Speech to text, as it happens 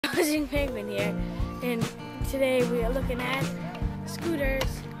Challenging Penguin here, and today we are looking at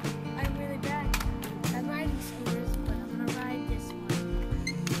scooters. I'm really bad at riding scooters, but I'm gonna ride this one.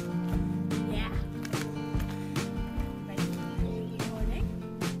 Yeah. Ready? Recording?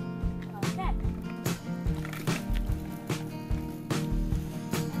 Okay.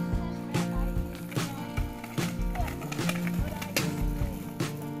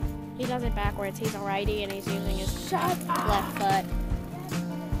 He does it backwards. He's a righty and he's using his left foot.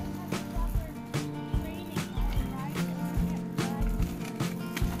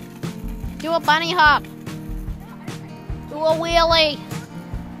 Do a bunny hop. Do a wheelie.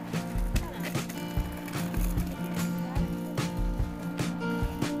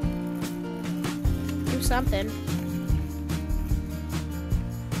 Do something.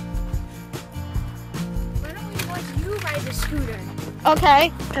 Why don't we watch you ride the scooter?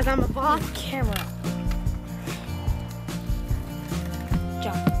 Okay, because I'm off camera.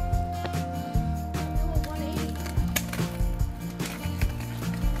 Jump.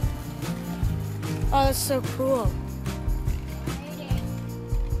 Oh, that's so cool.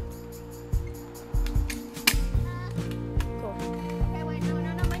 Cool. Okay, wait, no.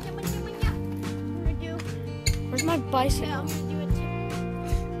 I'm gonna do. Where's my bicycle? Yeah, I'm gonna do a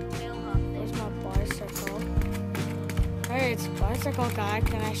tail hop. Where's my bicycle? Hey, it's bicycle guy.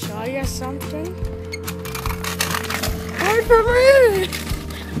 Can I show you something? Wait for me!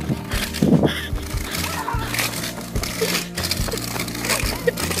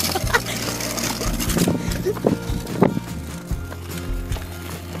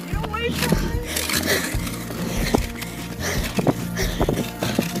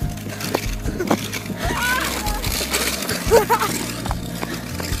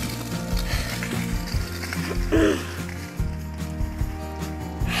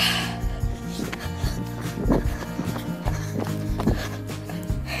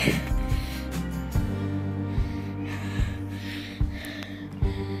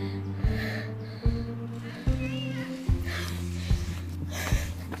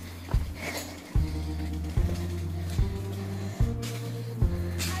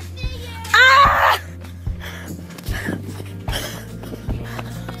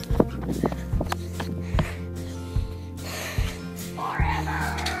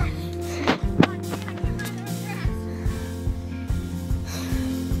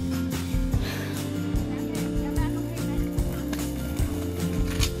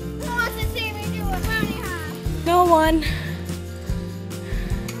 No one.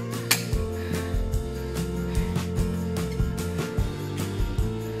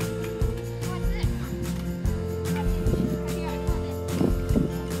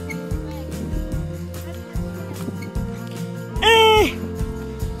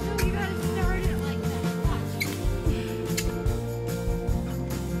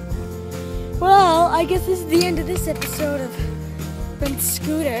 Well, I guess this is the end of this episode of Ben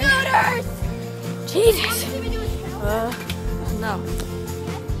Scooter. Scooters! Jesus. Even do a tail No.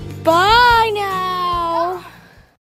 Bye.